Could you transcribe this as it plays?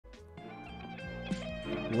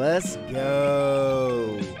Let's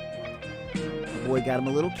go. Boy got him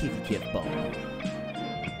a little kiffy kiff ball.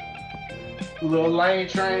 Little lane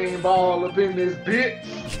train ball up in this bitch.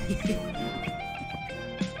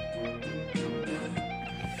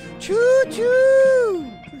 Choo choo.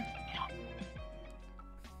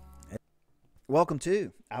 Welcome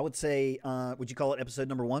to, I would say, would you call it episode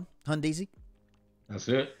number 1, Hundeezy? That's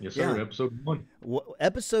it. Yes, sir. Yeah. Episode 1.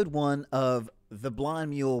 Episode 1 of the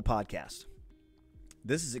Blind Mule podcast.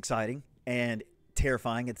 This is exciting and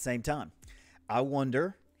terrifying at the same time. I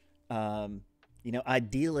wonder,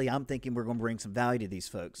 ideally, I'm thinking we're going to bring some value to these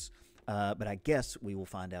folks, but I guess we will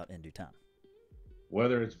find out in due time.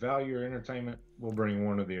 Whether it's value or entertainment, we'll bring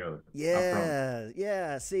one or the other.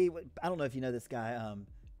 Yeah. See, I don't know if you know this guy,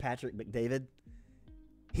 Patrick McDavid.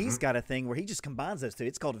 He's got a thing where he just combines those two.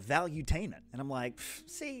 It's called valuetainment. And I'm like,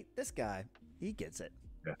 see, this guy, he gets it.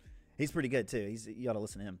 Yeah. He's pretty good, too. You ought to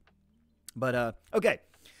listen to him. But, okay.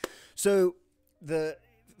 So,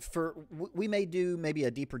 we may do maybe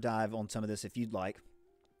a deeper dive on some of this if you'd like.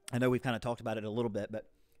 I know we've kind of talked about it a little bit, but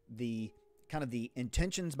the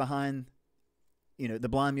intentions behind, the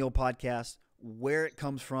Blind Mule podcast, where it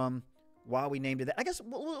comes from, why we named it that. I guess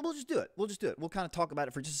we'll just do it. We'll kind of talk about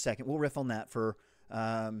it for just a second. We'll riff on that for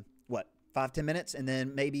 5-10 minutes, and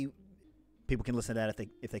then maybe people can listen to that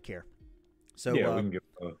if they care. So yeah, we can give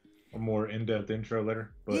a more in-depth intro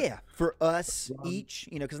later. But yeah, for us each,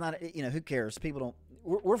 because who cares? People don't.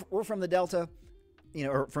 We're from the Delta,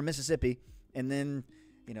 or from Mississippi, and then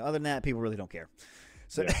other than that, people really don't care.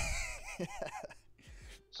 So. Yeah.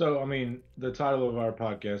 So, the title of our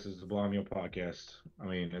podcast is the Blind Mule Podcast.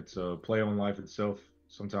 It's a play on life itself.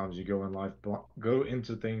 Sometimes you go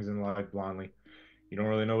into things in life blindly. You don't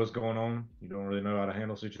really know what's going on. You don't really know how to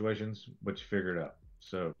handle situations, but you figure it out.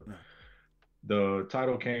 So, the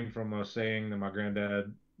title came from a saying that my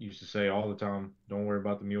granddad used to say all the time: "Don't worry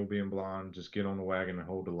about the mule being blind. Just get on the wagon and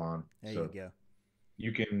hold the line." There you go.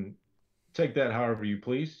 You can take that however you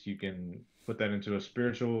please. You can put that into a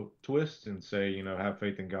spiritual twist and say, have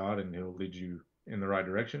faith in God and he'll lead you in the right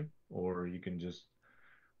direction. Or you can just,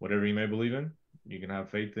 whatever you may believe in, you can have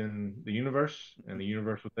faith in the universe and the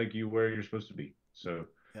universe will take you where you're supposed to be. So,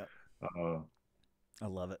 yep. I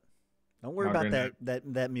love it. Don't worry about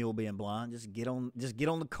that mule being blind. Just get on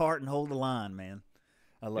the cart and hold the line, man.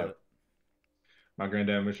 I love it. My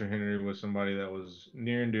granddad, Mr. Henry, was somebody that was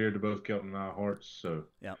near and dear to both Kelton and my hearts. So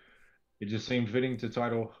it just seemed fitting to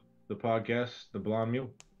title the podcast The Blind Mule.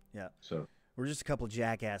 Yeah. So we're just a couple of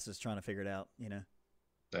jackasses trying to figure it out,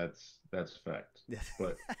 That's a fact.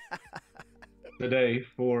 But today,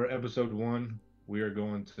 for episode 1, we are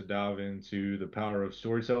going to dive into the power of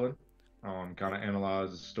storytelling. Kind of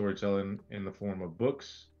analyze storytelling in the form of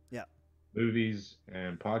books, movies,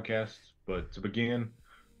 and podcasts. But to begin,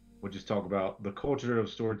 we'll just talk about the culture of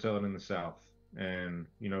storytelling in the South, and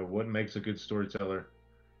what makes a good storyteller.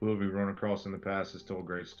 Who we've run across in the past has told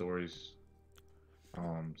great stories.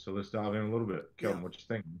 So let's dive in a little bit. Kelton, what you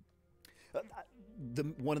think?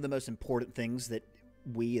 One of the most important things that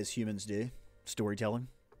we as humans do, storytelling.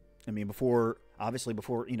 Before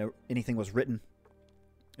anything was written,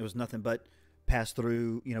 it was nothing but passed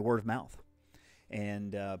through, word of mouth.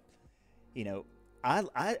 And,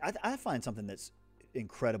 I find something that's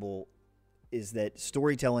incredible is that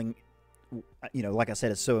storytelling, like I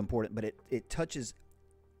said, is so important, but it touches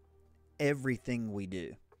everything we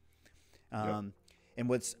do. And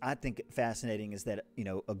what's I think fascinating is that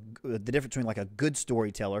the difference between like a good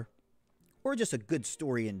storyteller or just a good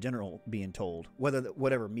story in general being told,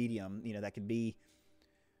 whatever medium, that could be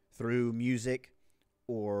through music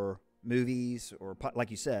or movies or,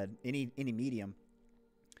 like you said, any medium.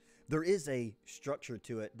 There is a structure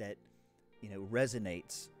to it that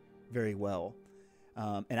resonates very well,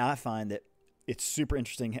 and I find that it's super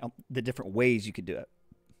interesting how the different ways you could do it.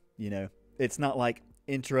 It's not like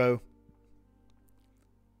intro,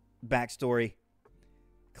 backstory,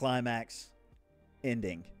 climax,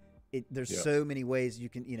 ending. There's so many ways you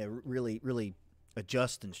can, really, really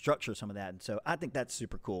adjust and structure some of that. And so I think that's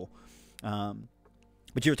super cool.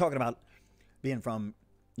 But you were talking about being from,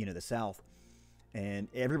 the South, and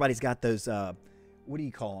everybody's got those, what do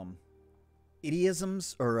you call them?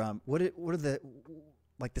 Idioms or what are the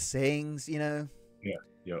sayings,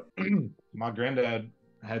 Yeah. My granddad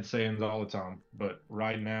had sayings all the time, but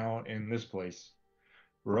right now in this place,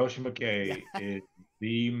 Roche McKay is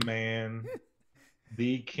the man,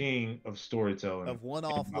 the king of storytelling. Of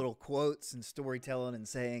one-off little quotes and storytelling and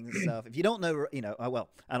sayings and stuff. If you don't know,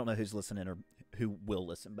 I don't know who's listening or who will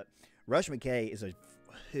listen, but Rush McKay is a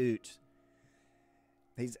hoot.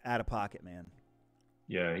 He's out of pocket, man.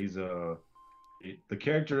 Yeah, he's the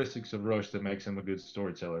characteristics of Rush that makes him a good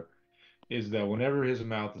storyteller is that whenever his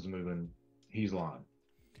mouth is moving, he's lying.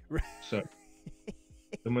 So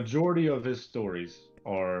the majority of his stories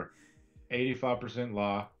are 85%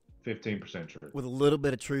 lie, 15% truth. With a little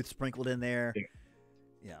bit of truth sprinkled in there. Yeah.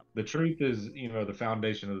 Yeah. The truth is, the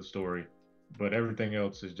foundation of the story, but everything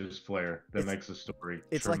else is just flair that makes the story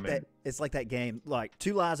tremendous. It's like that game, like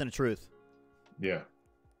 2 lies and a truth. Yeah.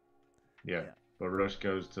 Yeah. But Rush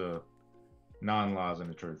goes to 9 lies and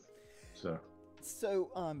the truth. So,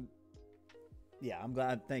 yeah, I'm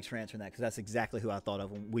glad. Thanks for answering that, because that's exactly who I thought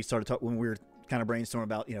of when we started talking, when we were kind of brainstorming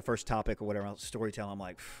about, first topic or whatever, storytelling. I'm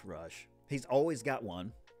like, Rush. He's always got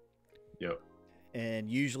one. Yep. And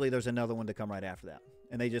usually there's another one to come right after that.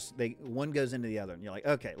 And they one goes into the other, and you're like,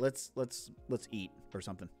 okay, let's eat or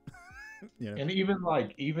something. And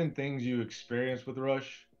even things you experience with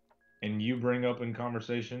Rush and you bring up in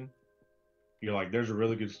conversation, you're like, there's a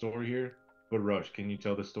really good story here, but Rush, can you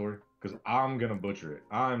tell the story? Because I'm gonna butcher it.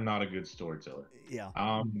 I'm not a good storyteller. Yeah.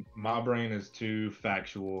 My brain is too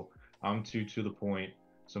factual. I'm too to the point.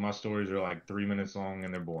 So my stories are like 3 minutes long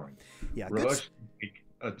and they're boring. Yeah. Rush,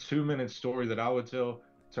 a 2-minute story that I would tell,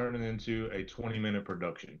 turn it into a 20-minute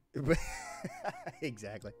production.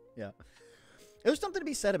 Exactly. Yeah. There's something to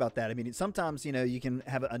be said about that. I mean, sometimes, you can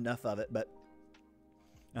have enough of it, but,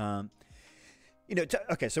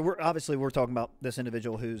 okay, so we're talking about this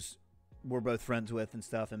individual who's we're both friends with and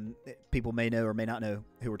stuff, and people may know or may not know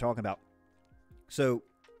who we're talking about. So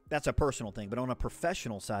that's a personal thing, but on a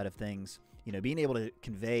professional side of things, being able to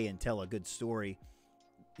convey and tell a good story,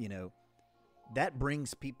 that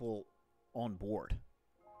brings people on board.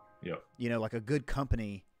 Yeah. Like a good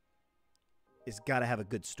company is got to have a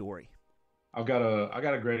good story. I got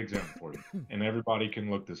a great example for you, and everybody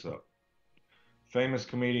can look this up. Famous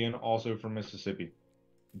comedian, also from Mississippi,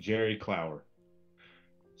 Jerry Clower.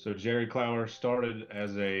 So Jerry Clower started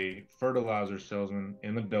as a fertilizer salesman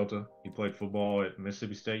in the Delta. He played football at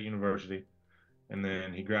Mississippi State University, and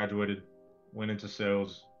then he graduated, went into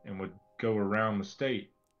sales, and would go around the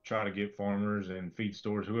state, try to get farmers and feed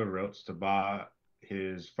stores, whoever else, to buy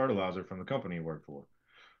his fertilizer from the company he worked for.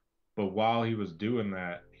 But while he was doing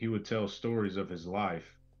that, he would tell stories of his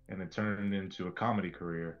life, and it turned into a comedy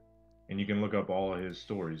career. And you can look up all of his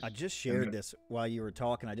stories. I just shared this while you were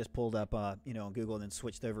talking. I just pulled up, on Google, and then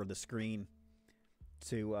switched over the screen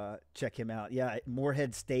to check him out. Yeah,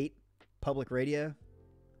 Morehead State Public Radio.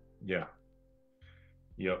 Yeah.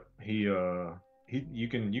 Yep. You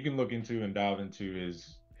can look into and dive into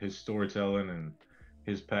his storytelling and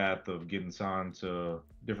his path of getting signed to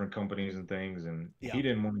different companies and things. And he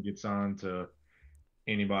didn't want to get signed to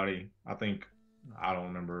anybody. I don't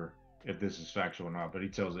remember if this is factual or not, but he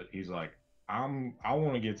tells it. He's like, I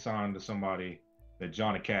want to get signed to somebody that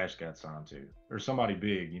Johnny Cash got signed to, or somebody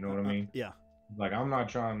big. You know what I mean? Yeah. Like, I'm not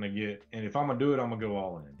trying to get, and if I'm gonna do it, I'm gonna go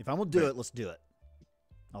all in. If I'm gonna do it, let's do it.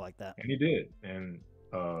 I like that. And he did, and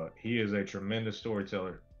he is a tremendous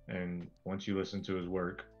storyteller. And once you listen to his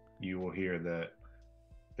work, you will hear that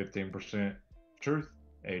 15% truth,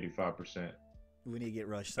 85%. We need to get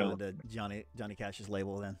Rush signed to Johnny Cash's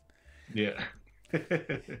label then. Yeah.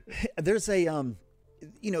 There's a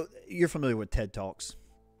you're familiar with TED Talks.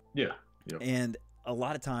 Yeah. Yep. And a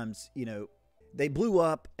lot of times, they blew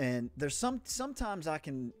up, and there's sometimes I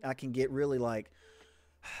can get really like,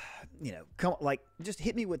 just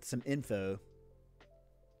hit me with some info.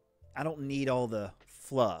 I don't need all the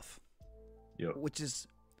fluff. Yep.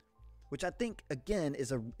 Which I think again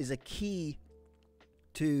is a key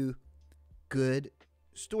to good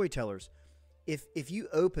storytellers. If you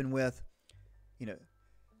open with,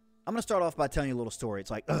 I'm going to start off by telling you a little story. It's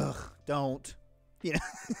like, don't,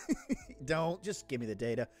 don't just give me the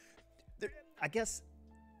data. I guess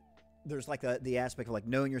there's like the aspect of like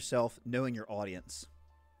knowing yourself, knowing your audience,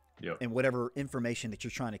 and whatever information that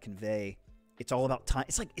you're trying to convey. It's all about time.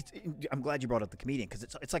 It's like, I'm glad you brought up the comedian, because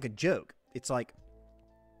it's like a joke. It's like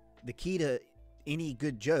the key to any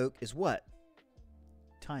good joke is what?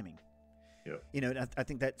 Timing. Yeah. I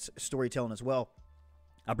think that's storytelling as well.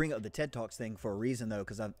 I bring up the TED Talks thing for a reason, though,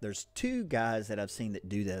 because there's 2 guys that I've seen that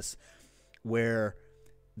do this, where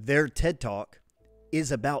their TED Talk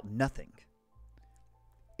is about nothing,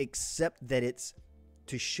 except that it's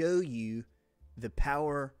to show you the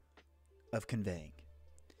power of conveying.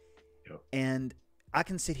 Yep. And I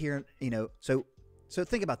can sit here, so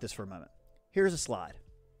think about this for a moment. Here's a slide,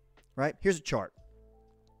 right? Here's a chart.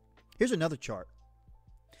 Here's another chart.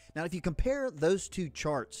 Now, if you compare those 2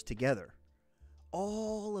 charts together,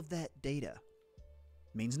 all of that data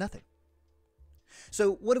means nothing.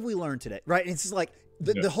 So what have we learned today, right? It's just like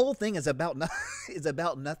the whole thing is about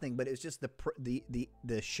nothing, but it's just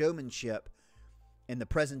the showmanship and the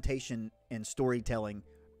presentation and storytelling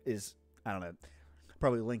is, I don't know,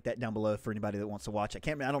 probably link that down below for anybody that wants to watch it.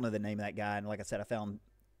 I don't know the name of that guy, and like I said, I found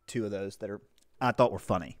 2 of those that I thought were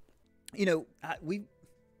funny. You know, we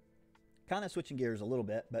kind of switching gears a little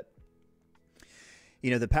bit, but you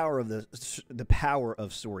know, the power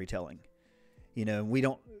of storytelling. You know,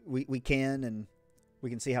 we can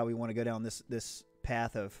see how we want to go down this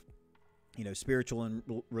path of, you know, spiritual and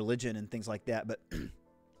religion and things like that. But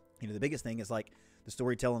you know, the biggest thing is like the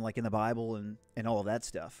storytelling, like in the Bible and all of that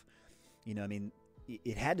stuff. You know, I mean,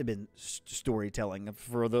 it had to have been storytelling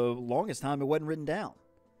for the longest time. It wasn't written down.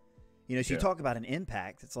 You know, so you talk about an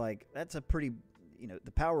impact. It's like, that's a pretty, you know,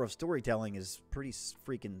 the power of storytelling is pretty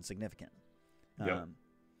freaking significant. Yeah.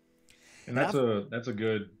 And that's a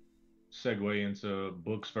good segue into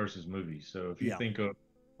books versus movies. So if you think of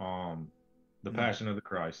The Passion of the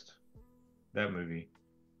Christ, that movie,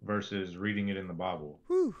 versus reading it in the Bible,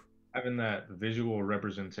 having that visual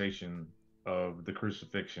representation of the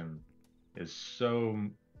crucifixion is so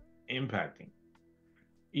impacting,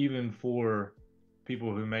 even for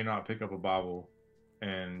people who may not pick up a Bible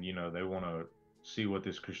and, you know, they want to see what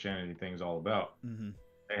this Christianity thing is all about.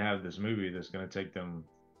 They have this movie that's going to take them,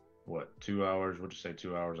 2 hours? We'll just say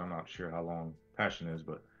 2 hours. I'm not sure how long Passion is,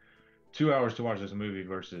 but 2 hours to watch this movie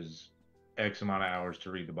versus X amount of hours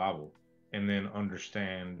to read the Bible and then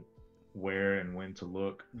understand where and when to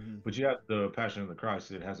look. But you have the Passion of the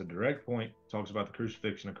Christ. It has a direct point, talks about the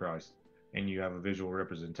crucifixion of Christ, and you have a visual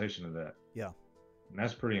representation of that. Yeah. And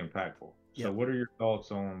that's pretty impactful. So what are your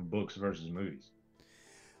thoughts on books versus movies?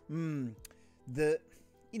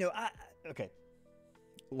 Okay,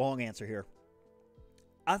 long answer here.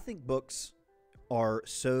 I think books are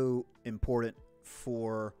so important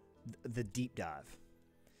for the deep dive,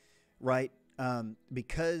 right?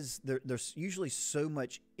 Because there's usually so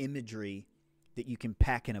much imagery that you can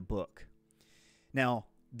pack in a book. Now,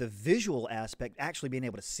 the visual aspect, actually being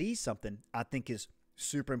able to see something, I think is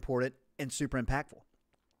super important and super impactful.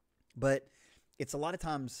 But it's a lot of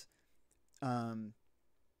times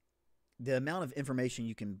the amount of information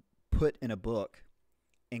you can put in a book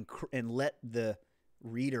and let the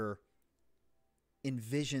reader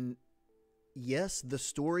envision, yes, the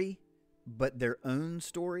story, but their own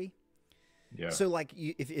story. Yeah. So, like,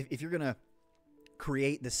 if you're gonna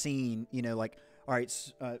create the scene, you know, like, all right,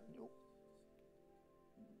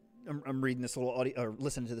 I'm reading this little audio, or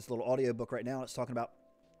listening to this little audio book right now. It's talking about,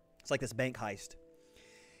 it's like this bank heist,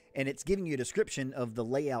 and it's giving you a description of the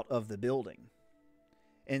layout of the building.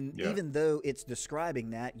 And even though it's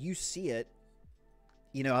describing that, you see it.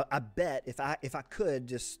 You know, I bet if I could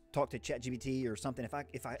just talk to ChatGPT or something,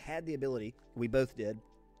 if I had the ability, we both did,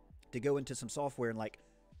 to go into some software and like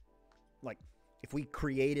if we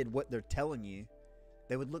created what they're telling you,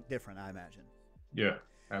 they would look different, I imagine. Yeah,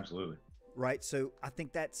 absolutely. Right. So I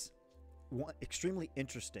think that's extremely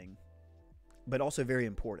interesting, but also very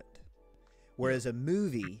important. Whereas a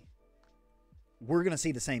movie, we're going to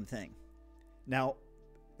see the same thing. Now,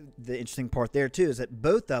 the interesting part there too is that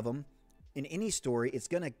both of them, in any story, it's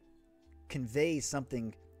going to convey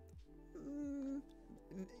something,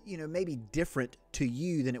 you know, maybe different to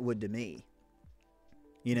you than it would to me.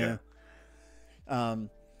 You know,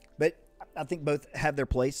 but I think both have their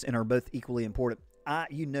place and are both equally important.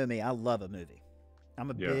 You know me, I love a movie. I'm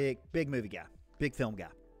a big movie guy, big film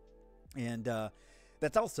guy, and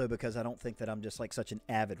that's also because I don't think that I'm just like such an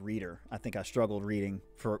avid reader. I think I struggled reading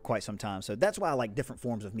for quite some time, so that's why I like different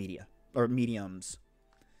forms of media or mediums.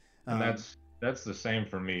 And that's the same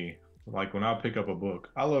for me. Like when I pick up a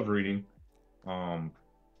book, I love reading,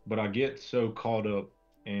 but I get so caught up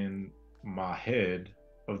in my head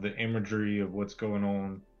of the imagery of what's going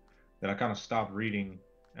on that I kind of stop reading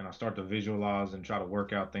and I start to visualize and try to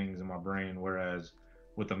work out things in my brain. Whereas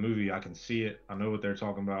with a movie, I can see it. I know what they're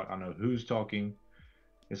talking about. I know who's talking.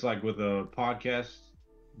 It's like with a podcast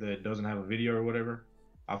that doesn't have a video or whatever,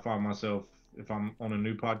 I find myself, if I'm on a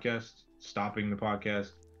new podcast, stopping the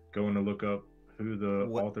podcast, going to look up who the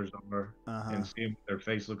authors are and seeing what their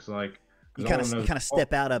face looks like. You kind of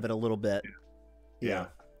step out of it a little bit. Yeah.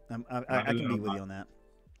 I can be with you on that.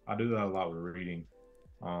 I do that a lot with reading.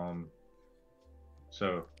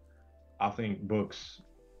 So I think books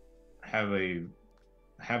have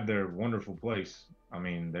their wonderful place. I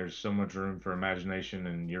mean, there's so much room for imagination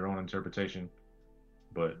and your own interpretation,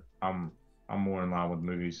 but I'm more in line with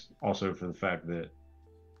movies. Also for the fact that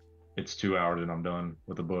it's 2 hours and I'm done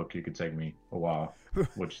with a book. It could take me a while,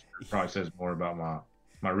 which probably says more about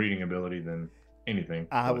my reading ability than anything.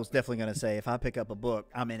 I was definitely going to say, if I pick up a book,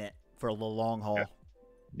 I'm in it for the long haul.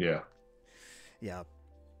 Yeah.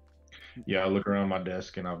 I look around my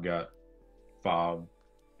desk and I've got 5,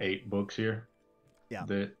 8 books here. Yeah.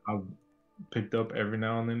 that I've picked up every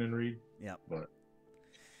now and then and read. Yeah. But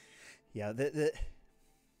Yeah.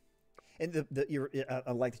 And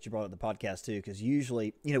I like that you brought up the podcast too, because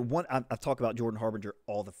usually, I talk about Jordan Harbinger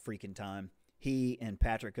all the freaking time. He and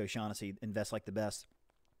Patrick O'Shaughnessy, Invest Like the Best,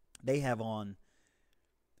 they have on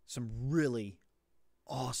some really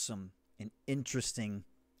awesome and interesting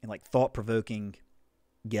and like thought-provoking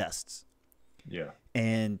guests. yeah,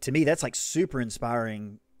 And to me, that's like super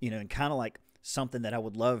inspiring, and kind of like something that I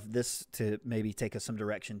would love this to maybe take us some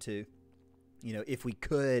direction to. If we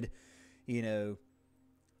could,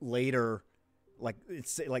 later, like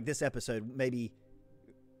it's like this episode, maybe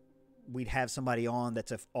we'd have somebody on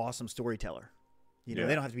that's an awesome storyteller. They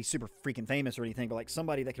don't have to be super freaking famous or anything, but like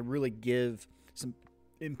somebody that can really give some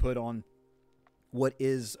input on what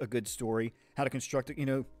is a good story, how to construct it,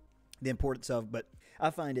 the importance of. But I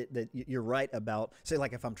find it that you're right about, say,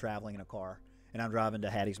 like if I'm traveling in a car and I'm driving to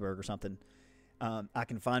Hattiesburg or something, I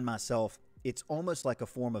can find myself, it's almost like a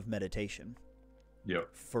form of meditation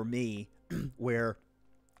for me, where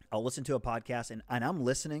I'll listen to a podcast and I'm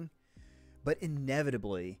listening, but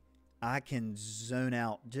inevitably I can zone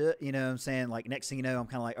out. You know what I'm saying? Like next thing you know, I'm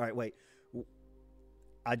kind of like, all right, wait,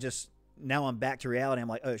 now I'm back to reality. I'm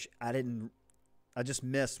like, oh, I just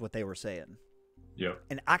missed what they were saying. Yeah.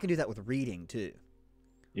 And I can do that with reading too.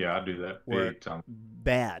 Yeah, I do that big time.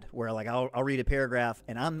 Bad, where like I'll read a paragraph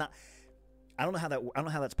and I don't know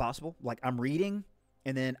how that's possible. Like I'm reading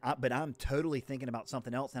and then but I'm totally thinking about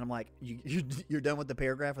something else, and I'm like, you're done with the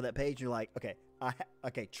paragraph or that page. You're like,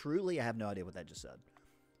 okay, truly, I have no idea what that just said.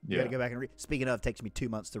 You got to go back and read. Speaking of, it takes me 2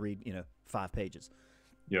 months to read, 5 pages.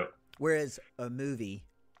 Yep. Whereas a movie,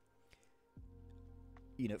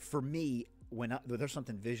 for me, when there's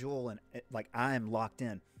something visual and like I am locked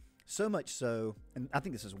in, so much so, and I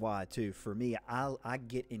think this is why too. For me, I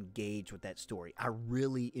get engaged with that story. I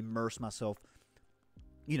really immerse myself.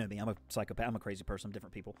 You know me, I'm a psychopath. I'm a crazy person. I'm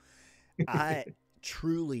different people. I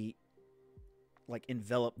truly like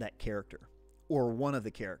envelop that character or one of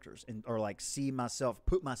the characters, or like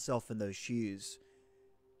put myself in those shoes,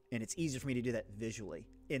 and it's easier for me to do that visually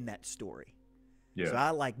in that story. Yeah. So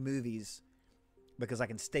I like movies because I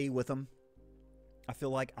can stay with them. I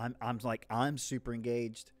feel like I'm super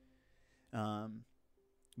engaged.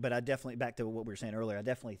 But I definitely, back to what we were saying earlier, I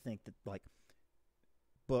definitely think that like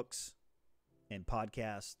books and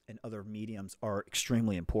podcasts and other mediums are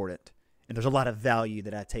extremely important. And there's a lot of value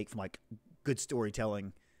that I take from like good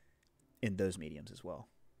storytelling in those mediums as well.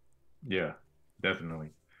 Yeah,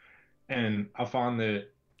 definitely. And I find that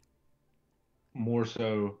more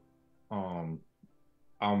so, I'm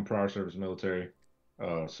prior service military.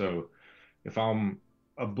 So if I'm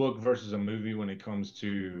a book versus a movie when it comes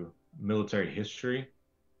to military history,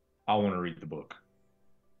 I want to read the book.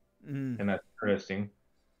 And that's interesting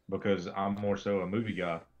because I'm more so a movie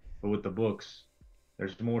guy. But with the books,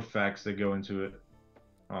 there's more facts that go into it.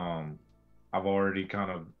 I've already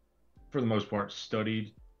kind of, for the most part,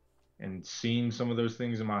 studied and seen some of those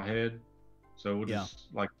things in my head. So we'll just,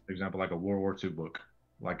 like, for example, like a World War II book.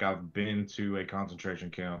 Like I've been to a concentration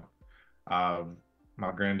camp.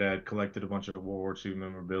 My granddad collected a bunch of World War II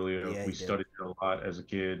memorabilia. Yeah, we studied it a lot as a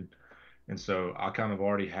kid. And so I kind of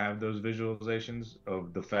already have those visualizations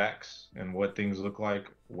of the facts and what things look like,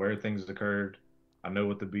 where things occurred. I know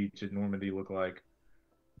what the beach at Normandy looked like,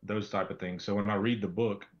 those type of things. So when I read the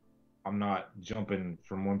book, I'm not jumping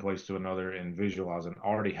from one place to another and visualizing. I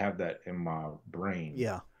already have that in my brain.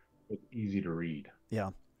 Yeah. It's easy to read.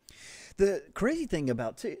 Yeah. The crazy thing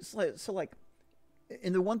about too,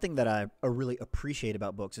 and the one thing that I really appreciate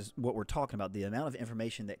about books is what we're talking about. The amount of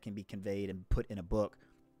information that can be conveyed and put in a book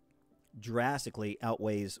drastically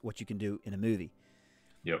outweighs what you can do in a movie.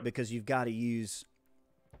 Yep. Because you've got to use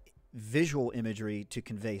visual imagery to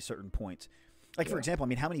convey certain points. Like for example, I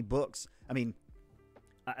mean, how many books? I mean,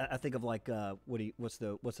 I think of like what's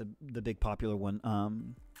the big popular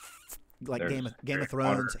one? Like Game of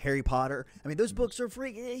Thrones, Harry Potter. I mean, those books are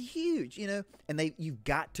freaking huge, and you've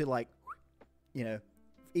got to like,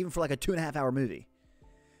 even for like a 2.5 hour movie,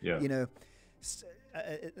 and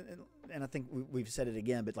I think we've said it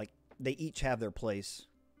again, but like they each have their place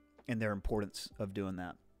and their importance of doing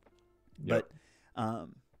that. Yep. But, I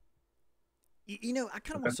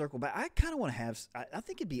kind of want to circle back. I kind of want to have, I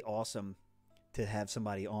think it'd be awesome to have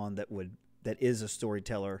somebody on that is a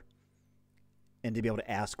storyteller and to be able to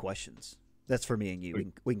ask questions. That's for me and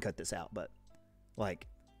you. We can cut this out, but like,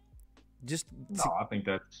 I think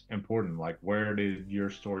that's important. Like, where did your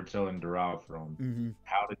storytelling derive from? Mm-hmm.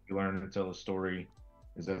 How did you learn to tell a story?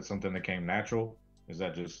 Is that something that came natural? Is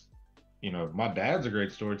that just, my dad's a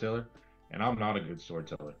great storyteller and I'm not a good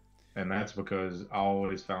storyteller. And that's because I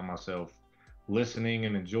always found myself listening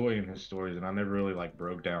and enjoying his stories, and I never really like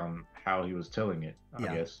broke down how he was telling it, I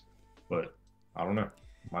Yeah. guess. But I don't know.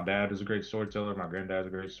 My dad is a great storyteller. My granddad's a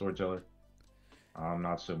great storyteller. I'm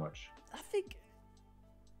not so much. I think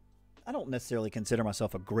I don't necessarily consider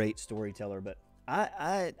myself a great storyteller, but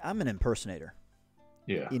I'm an impersonator.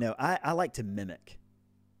 Yeah. I like to mimic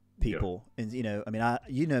Yeah. people, and I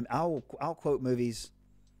mean, I'll quote movies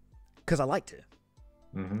because I like to.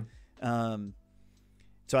 Hmm. Um,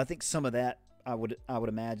 so I think some of that I would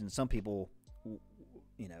imagine some people,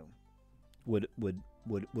 you know, would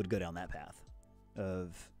go down that path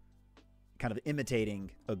of kind of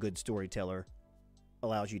imitating a good storyteller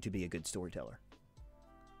allows you to be a good storyteller.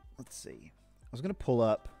 Let's see. I was going to pull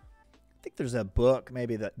up. I think there's a book,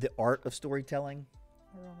 maybe the art of storytelling.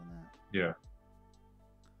 Around that. Yeah.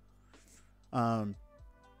 Um,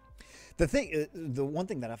 the one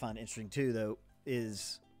thing that I find interesting too, though,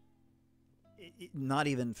 is not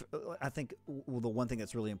even. I think the one thing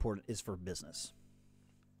that's really important is for business.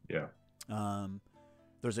 Yeah.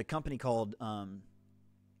 There's a company called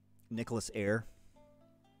Nicholas Air,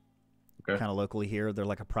 Okay. kind of locally here. They're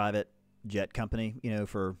like a private jet company,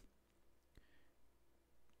 for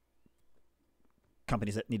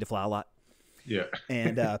companies that need to fly a lot. Yeah.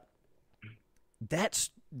 And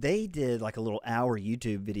they did like a little hour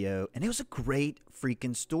YouTube video, and it was a great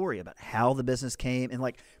freaking story about how the business came. And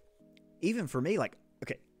like, even for me, like,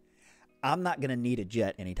 okay, I'm not gonna need a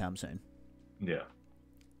jet anytime soon, Yeah.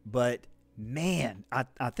 but man,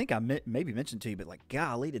 I think I maybe mentioned to you, but like,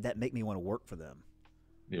 golly, did that make me want to work for them?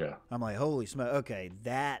 Yeah. I'm like, holy smoke, okay,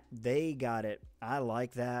 that they got it. I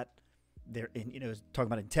like that. They're talking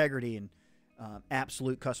about integrity and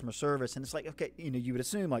absolute customer service, and it's like, okay, you would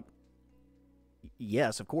assume like,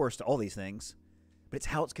 yes, of course, to all these things, but it's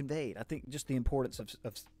how it's conveyed. I think just the importance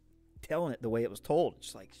of telling it the way it was told.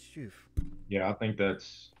 It's like, shoo. Yeah. I think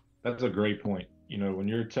that's a great point. When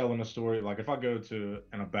you're telling a story, like if I go to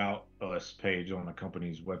an About Us page on a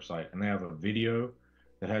company's website and they have a video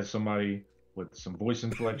that has somebody with some voice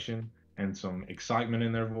inflection and some excitement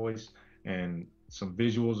in their voice and some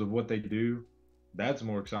visuals of what they do, that's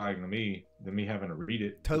more exciting to me than me having to read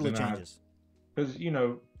it. Because Totally then I, changes.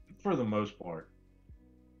 because, for the most part,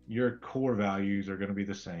 your core values are going to be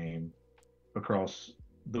the same across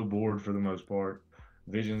the board for the most part.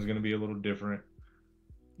 Vision is going to be a little different.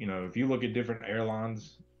 If you look at different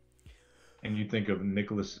airlines and you think of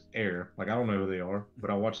Nicholas Air, like I don't know who they are, but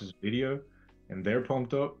I watch this video and they're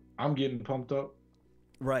pumped up. I'm getting pumped up.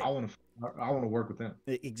 Right. I want to work with them.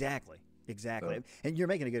 Exactly. Exactly. So And you're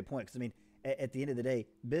making a good point because, I mean, at the end of the day,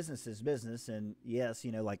 business is business. And yes,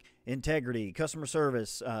 like integrity, customer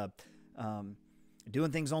service,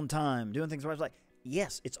 doing things on time, doing things right. Like,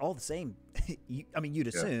 yes, it's all the same. You'd yeah,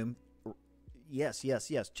 assume, yes,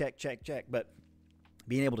 check, check, check. But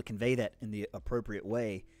being able to convey that in the appropriate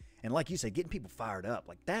way, and like you said, getting people fired up,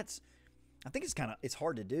 like I think it's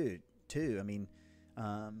hard to do too. I mean,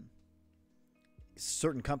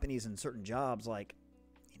 certain companies and certain jobs, like,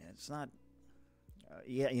 it's not.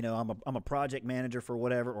 I'm a project manager for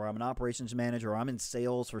whatever, or I'm an operations manager, or I'm in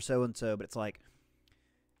sales for so and so. But it's like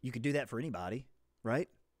you could do that for anybody, right?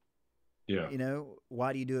 yeah,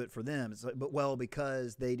 Why do you do it for them? It's like,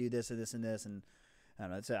 because they do this and this and this, and I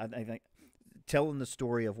don't know. I think telling the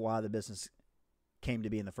story of why the business came to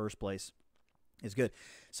be in the first place is good.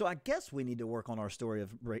 So I guess we need to work on our story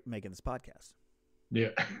of making this podcast. yeah,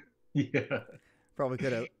 yeah, Probably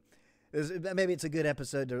could have. Maybe it's a good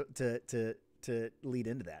episode to lead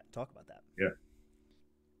into that. Talk about that. yeah.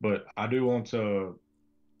 But I do want to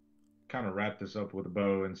kind of wrap this up with a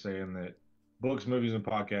bow and saying that books, movies, and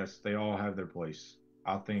podcasts, they all have their place.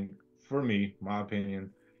 I think for me, my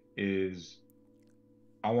opinion is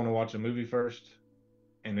I want to watch a movie first.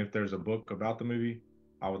 And if there's a book about the movie,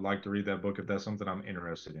 I would like to read that book if that's something I'm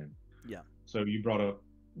interested in. Yeah. So you brought up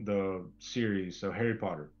the series. So Harry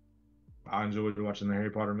Potter. I enjoyed watching the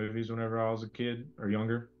Harry Potter movies whenever I was a kid or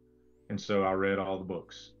younger. And so I read all the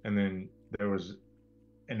books. And then there was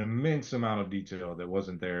an immense amount of detail that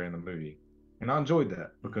wasn't there in the movie. And I enjoyed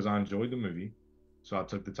that because I enjoyed the movie. So I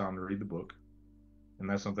took the time to read the book. And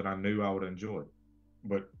that's something I knew I would enjoy.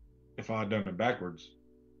 But if I had done it backwards,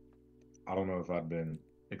 I don't know if I'd been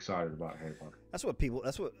excited about Harry Potter. That's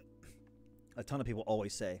what a ton of people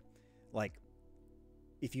always say. Like,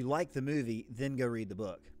 if you like the movie, then go read the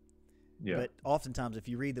book. Yeah. But oftentimes, if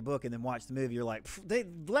you read the book and then watch the movie, you're like, they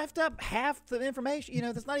left up half the information.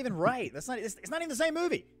 That's not even right. It's not even the same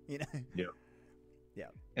movie. Yeah. Yeah.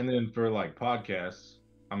 And then for like podcasts,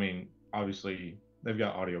 I mean, obviously they've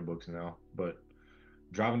got audiobooks now, but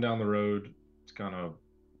driving down the road, it's kind of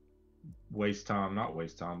not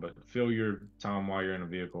waste time, but fill your time while you're in a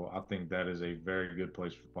vehicle, I think that is a very good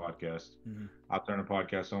place for podcasts. Mm-hmm. I turn a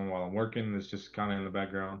podcast on while I'm working. It's just kind of in the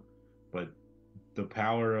background. But the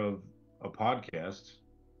power of a podcast,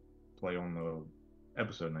 play on the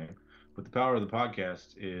episode name, but the power of the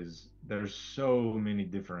podcast is there's so many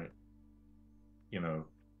different, you know,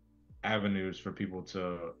 avenues for people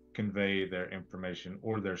to convey their information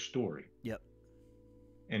or their story. Yep.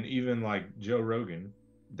 And even like Joe Rogan,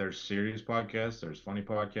 there's serious podcasts, there's funny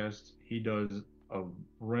podcasts. He does a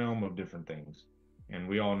realm of different things. And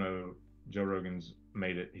we all know Joe Rogan's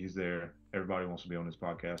made it. He's there. Everybody wants to be on his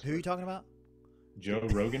podcast. Who are you talking about? Joe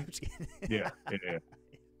Rogan? Yeah.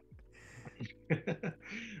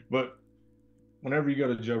 But whenever you go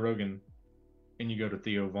to Joe Rogan and you go to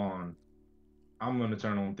Theo Vaughn, I'm going to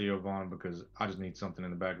turn on Theo Vaughn because I just need something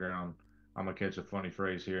in the background. I'm going to catch a funny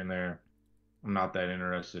phrase here and there. I'm not that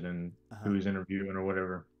interested in who he's interviewing or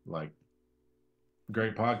whatever. Like,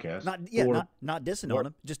 great podcast. Not dissing on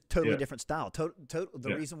him, just totally different style.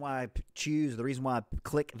 The reason why I the reason why I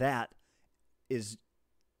click that is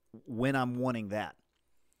when I'm wanting that.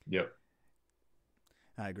 Yep.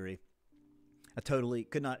 I agree. I totally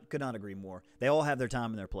could not agree more. They all have their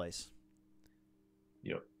time and their place.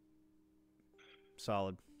 Yep.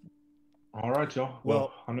 Solid. All right, y'all.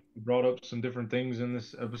 Well, I know we brought up some different things in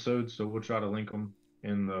this episode, so we'll try to link them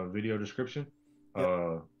in the video description.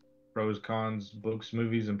 Yep. Pros, cons, books,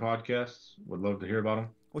 movies, and podcasts. Would love to hear about them.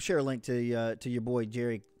 We'll share a link to your boy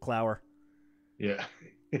Jerry Clower. Yeah.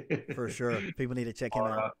 For sure. People need to check him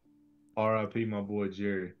out. R.I.P. my boy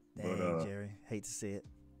Jerry. Dang, Jerry. Hate to see it.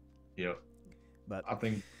 Yep. But I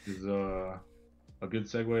think this is a good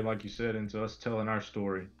segue, like you said, into us telling our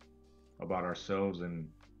story about ourselves and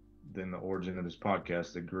then the origin of this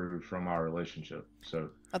podcast that grew from our relationship. So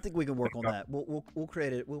I think we can work on that. We'll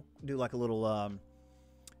create it. We'll do like a little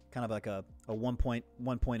kind of like a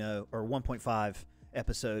 1.1.0 or 1.5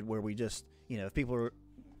 episode where we just, if people are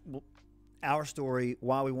our story,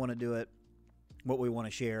 why we want to do it, what we want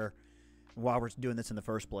to share, why we're doing this in the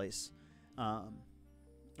first place.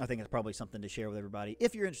 I think it's probably something to share with everybody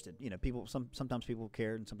if you're interested. People sometimes people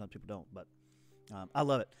care and sometimes people don't, but I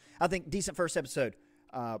love it. I think decent first episode.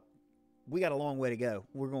 We got a long way to go.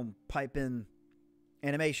 We're going to pipe in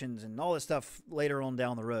animations and all this stuff later on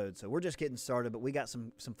down the road. So we're just getting started, but we got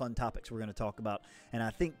some fun topics we're going to talk about. And I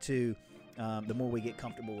think too, the more we get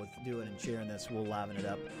comfortable with doing and sharing this, we'll liven it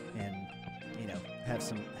up and have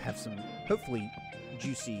some hopefully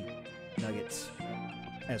juicy nuggets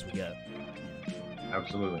as we go.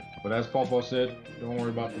 Absolutely. But as Pawpaw said, don't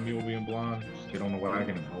worry about the mule being blind. Just get on the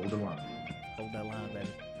wagon and hold the line. Hold that line, baby.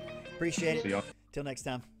 Appreciate it. See y'all. Till next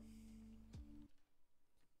time.